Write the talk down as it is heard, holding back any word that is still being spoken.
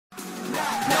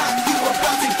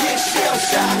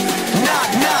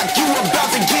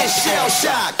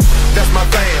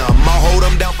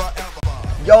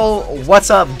Yo, what's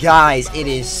up guys? It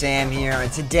is Sam here,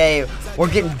 and today we're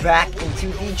getting back into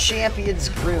the Champions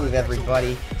Groove,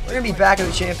 everybody. We're going to be back in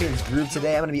the Champions Groove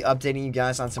today. I'm going to be updating you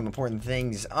guys on some important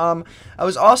things. I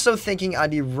was also thinking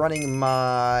I'd be running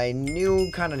my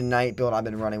new kind of night build I've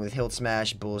been running with Hilt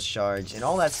Smash, Bull's Charge, and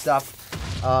all that stuff.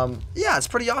 Yeah, it's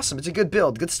pretty awesome. It's a good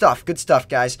build. Good stuff,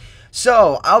 guys.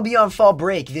 So, I'll be on fall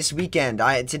break this weekend.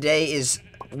 Today is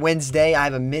Wednesday. I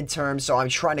have a midterm, so I'm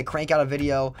trying to crank out a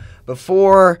video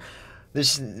before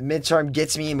this midterm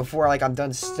gets me and before I'm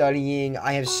done studying.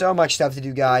 I have so much stuff to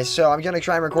do, guys, so I'm gonna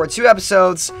try and record 2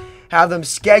 episodes, have them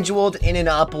scheduled in an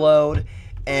upload,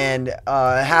 and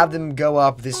have them go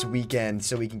up this weekend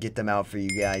so we can get them out for you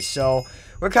guys. So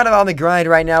we're kind of on the grind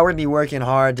right now. We're gonna be working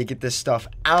hard to get this stuff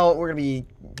out. We're gonna be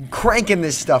cranking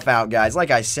this stuff out, guys,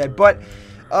 like I said. But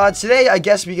today I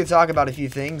guess we could talk about a few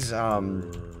things.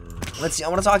 Let's see, I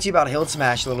want to talk to you about Hilt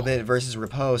Smash a little bit versus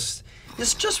Riposte.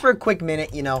 Just for a quick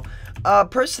minute, you know.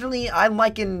 Personally, I'm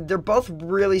liking, they're both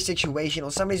really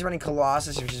situational. Somebody's running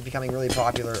Colossus, which is becoming really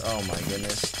popular. Oh my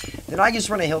goodness. Then I just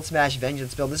run a Hilt Smash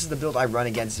Vengeance build. This is the build I run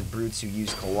against the brutes who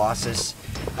use Colossus.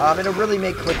 It'll really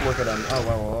make quick work of them.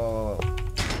 Oh,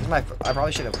 whoa. I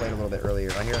probably should have played a little bit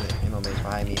earlier. I hear the ammo maze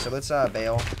behind me. So let's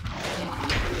bail.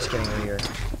 Just kidding, we're here.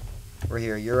 We're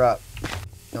here, you're up.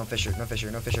 No Fisher, no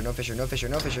Fisher, no Fisher, no Fisher, no Fisher,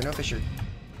 no Fisher, no Fisher.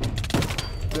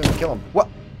 Boom, kill him. What?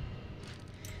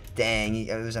 Dang,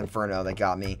 it was Inferno that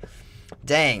got me.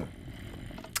 Dang.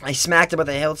 I smacked him with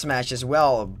a Hilt Smash as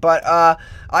well. But,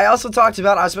 I also talked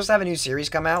about, I was supposed to have a new series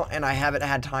come out, and I haven't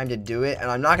had time to do it,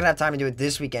 and I'm not going to have time to do it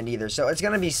this weekend either, so it's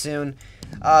going to be soon.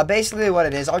 Basically what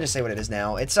it is, I'll just say what it is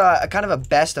now. It's, a kind of a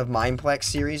best of Mineplex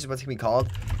series, what's it going to be called.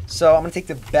 So, I'm going to take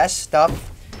the best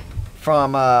stuff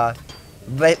from, a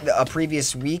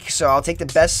previous week, so I'll take the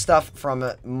best stuff from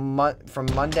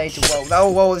Monday to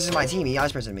whoa, this is my team. He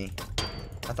eyes presented me.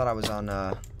 I thought I was on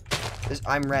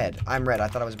I'm red. I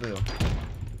thought I was blue.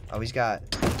 Oh, he's got,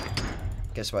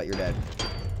 guess what, you're dead.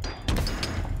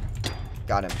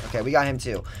 Got him. Okay, we got him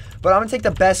too. But I'm gonna take the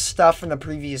best stuff from the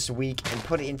previous week and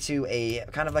put it into a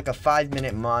kind of like a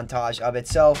 5-minute montage of it.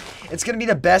 So it's gonna be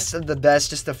the best of the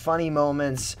best, just the funny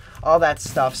moments, all that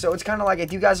stuff. So it's kind of like,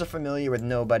 if you guys are familiar with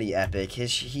Nobody Epic,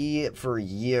 he for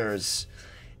years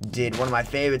did one of my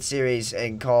favorite series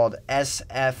and called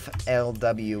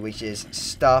SFLW, which is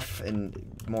stuff in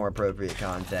more appropriate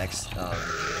context,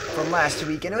 from last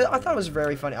week, and I thought it was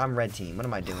very funny. I'm red team. What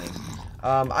am I doing?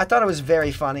 I thought it was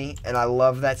very funny, and I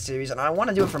love that series, and I want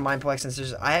to do it for Mineplex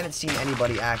since I haven't seen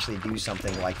anybody actually do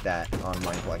something like that on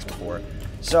Mineplex before.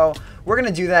 So we're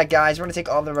gonna do that, guys. We're gonna take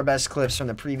all of our best clips from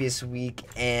the previous week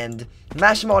and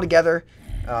mash them all together.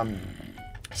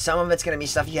 Some of it's going to be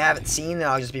stuff you haven't seen that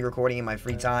I'll just be recording in my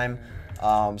free time.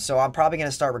 So I'm probably going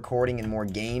to start recording in more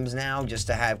games now just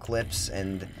to have clips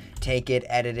and take it,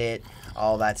 edit it,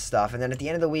 all that stuff. And then at the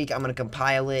end of the week, I'm going to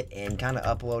compile it and kind of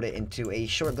upload it into a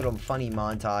short little funny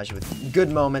montage with good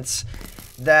moments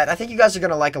that I think you guys are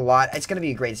going to like a lot. It's going to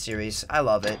be a great series. I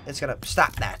love it. It's going to...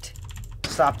 Stop that.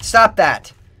 Stop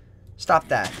that. Stop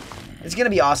that. It's going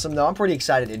to be awesome, though. I'm pretty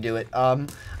excited to do it. I'm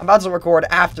about to record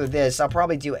after this. I'll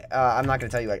probably do... I'm not going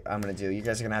to tell you what I'm going to do. You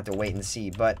guys are going to have to wait and see.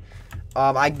 But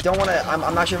I don't want to...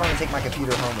 I'm not sure if I'm going to take my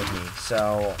computer home with me.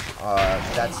 So,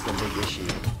 that's the big issue.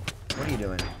 What are you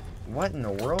doing? What in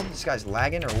the world? This guy's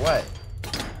lagging or what?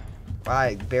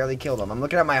 I barely killed him. I'm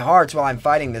looking at my hearts while I'm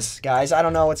fighting this, guys. I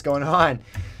don't know what's going on.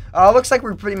 Looks like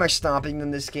we're pretty much stomping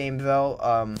them this game,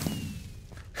 though.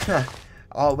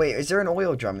 Oh, wait, is there an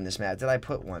oil drum in this map? Did I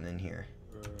put one in here?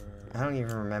 I don't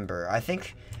even remember. I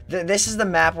think this is the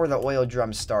map where the oil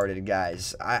drum started,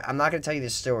 guys. I'm not going to tell you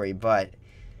this story, but...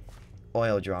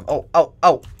 Oil drum. Oh.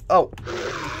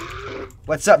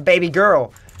 What's up, baby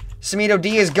girl? Samito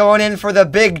D is going in for the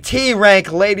big T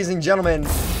rank, ladies and gentlemen.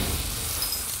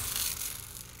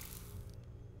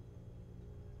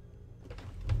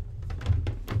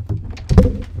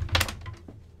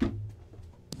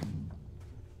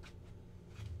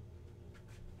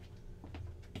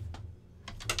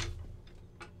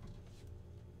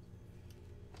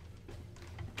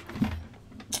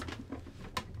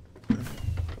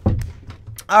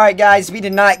 Alright guys, we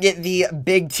did not get the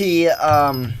big T.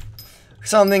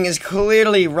 Something is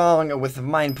clearly wrong with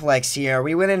Mineplex here.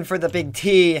 We went in for the big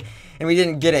T and we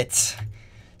didn't get it.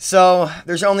 So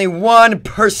there's only one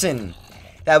person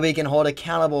that we can hold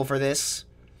accountable for this.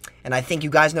 And I think you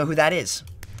guys know who that is.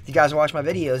 If you guys watch my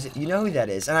videos, you know who that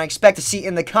is. And I expect to see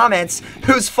in the comments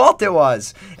whose fault it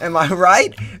was. Am I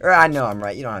right? Or I know I'm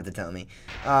right. You don't have to tell me.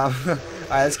 Alright,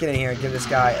 let's get in here and give this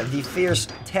guy the fierce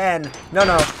 10. No.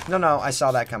 I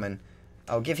saw that coming.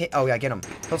 Oh, give him. Oh, yeah, get him.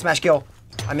 Hilt Smash kill.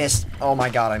 I missed. Oh my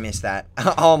god, I missed that.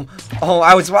 Oh,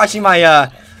 I was watching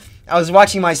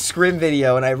my scrim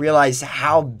video and I realized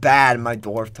how bad my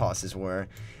dwarf tosses were.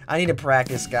 I need to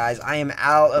practice, guys. I am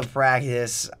out of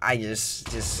practice. I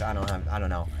don't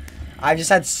know. I've just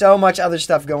had so much other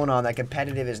stuff going on that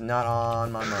competitive is not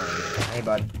on my mind. Hey,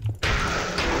 bud.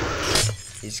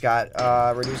 He's got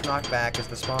reduced knockback as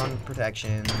the spawn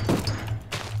protection.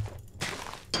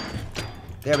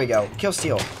 There we go. Kill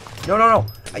steal. No.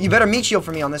 You better meat shield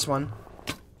for me on this one.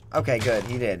 Okay, good.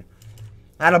 He did.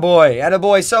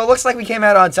 Attaboy. So it looks like we came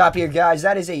out on top here, guys.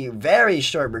 That is a very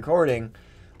short recording.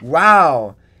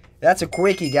 Wow. That's a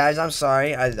quickie, guys. I'm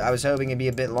sorry. I was hoping it'd be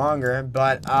a bit longer,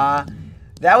 but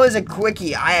that was a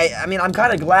quickie. I mean, I'm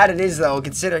kind of glad it is, though,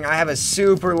 considering I have a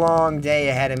super long day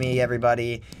ahead of me,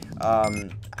 everybody.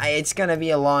 It's gonna be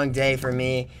a long day for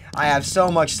me. I have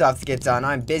so much stuff to get done.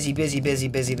 I'm busy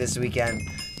this weekend.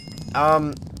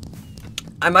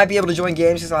 I might be able to join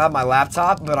games because I'll have my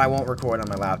laptop, but I won't record on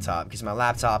my laptop because my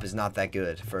laptop is not that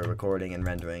good for recording and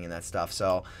rendering and that stuff.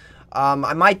 So,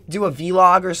 I might do a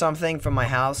vlog or something from my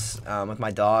house with my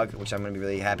dog, which I'm going to be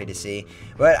really happy to see.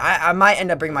 But I might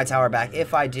end up bringing my tower back.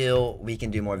 If I do, we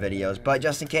can do more videos. But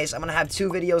just in case, I'm going to have 2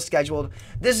 videos scheduled.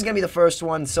 This is going to be the first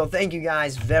one, so thank you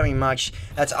guys very much.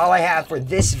 That's all I have for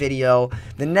this video.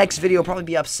 The next video will probably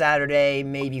be up Saturday,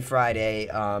 maybe Friday.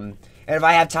 And if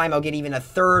I have time, I'll get even a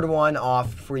 3rd one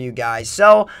off for you guys.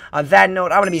 So, on that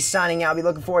note, I'm going to be signing out. I'll be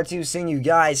looking forward to seeing you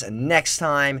guys next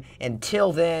time.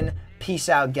 Until then, peace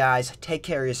out, guys. Take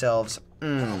care of yourselves.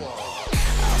 Knock,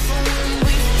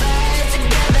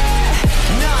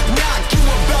 knock, you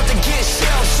about to get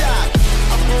shell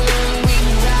shocked.